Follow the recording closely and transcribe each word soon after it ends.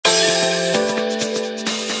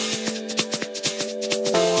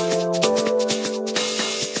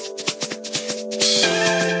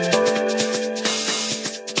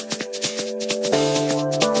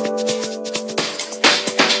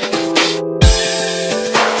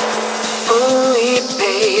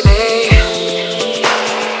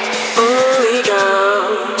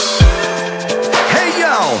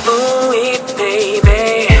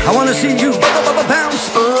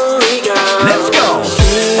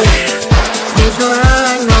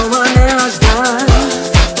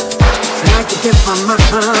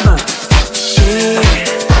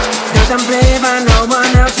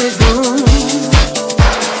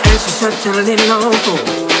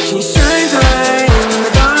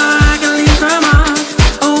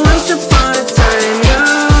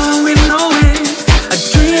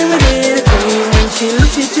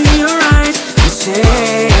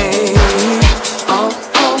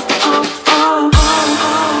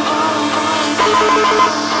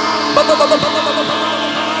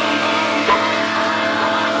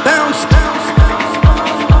Bounce, bounce.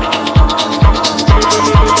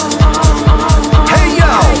 Hey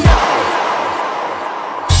yo.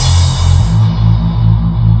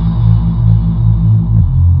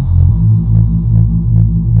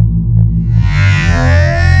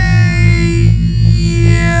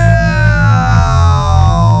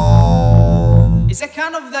 Is it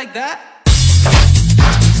kind of like that?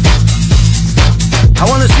 I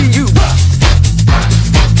wanna see you.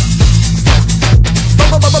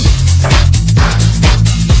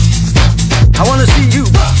 I wanna see you.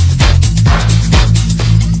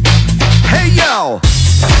 Hey yo.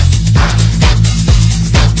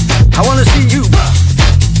 I wanna see you.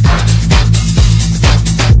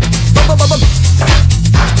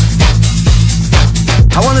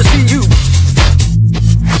 I wanna see you.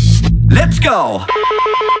 Let's go.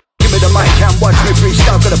 Give me the mic and watch me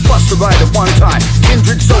freestyle. Gotta bust the ride at one time.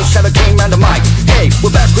 Kindred Soul shadow came round the mic. Hey,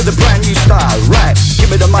 we're back with a brand new style, right? Give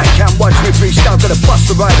me the mic and watch me freestyle. Gotta bust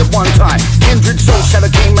the ride at one time. Kindred Soul shadow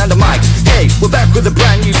came round the mic. Hey, we're back with a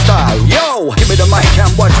brand new style. Yo, give me the mic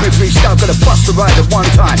and watch me freestyle. Gotta bust the ride at one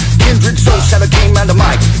time. Kindred Soul shadow came round the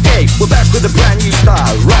mic. Hey, we're back with a brand new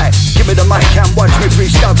style, right? Give me the mic and watch me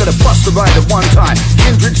freestyle. Gotta bust the ride at one time.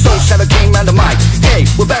 Kindred Soul shadow came round the mic. Hey,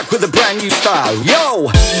 we're back with a brand new style. Yo.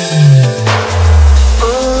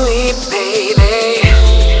 Only baby,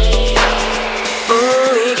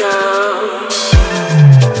 only girl,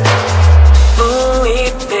 only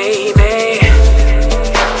baby,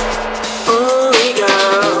 only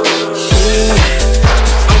girl. She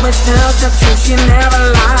always tells the truth, she never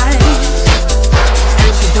lies,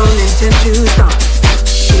 and she don't intend to stop.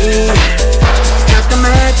 She got the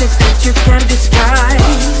magic that you can't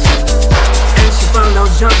disguise, and she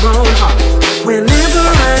follows her own heart. Whenever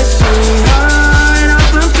I see her, it all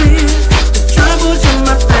comes clear. The troubles in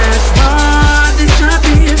my past heart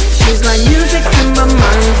disappear. She's like music in my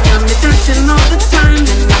mind, got me dancing all the time.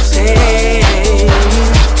 And I say,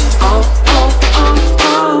 oh, oh, oh,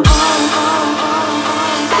 oh, oh.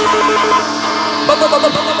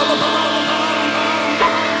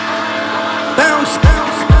 Bounce,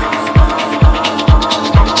 bounce.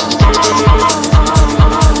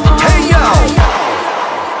 Hey yo.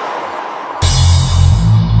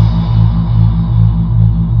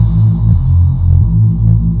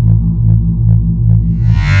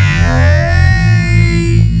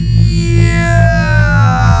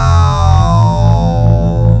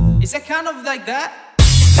 Is it kind of like that?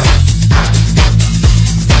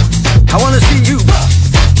 I wanna see you.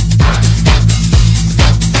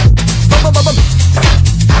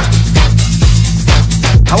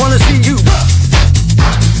 I wanna see you.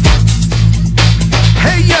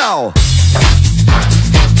 Hey yo.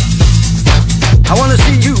 I wanna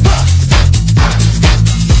see you.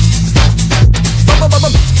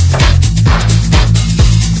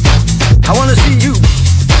 I wanna see you.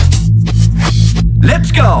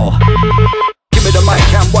 Let's go. Give me the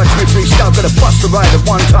mic and watch me freestyle. Gotta bust the ride at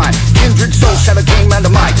one time. Kindred Soul shadow came round the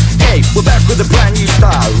mic. Hey, we're back with a brand new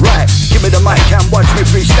style, right? Give me the mic and watch me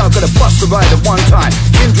freestyle. Gotta bust the ride at one time.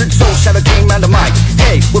 Kindred Soul shadow came round the mic.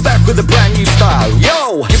 Hey, we're back with a brand new style.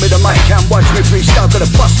 Yo, give me the mic and watch me freestyle. Gotta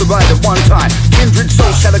bust the ride at one time. Kindred Soul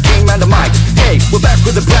shadow came round the mic. Hey, we're back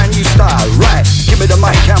with a brand new style, right? Give me the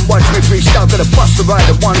mic and watch me freestyle. Gotta bust the ride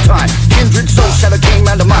at one time. Kindred Soul shadow came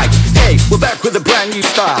round the mic. Hey, we're back with a brand new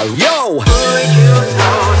style. Yo. you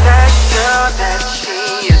know that girl that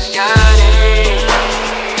she has got it.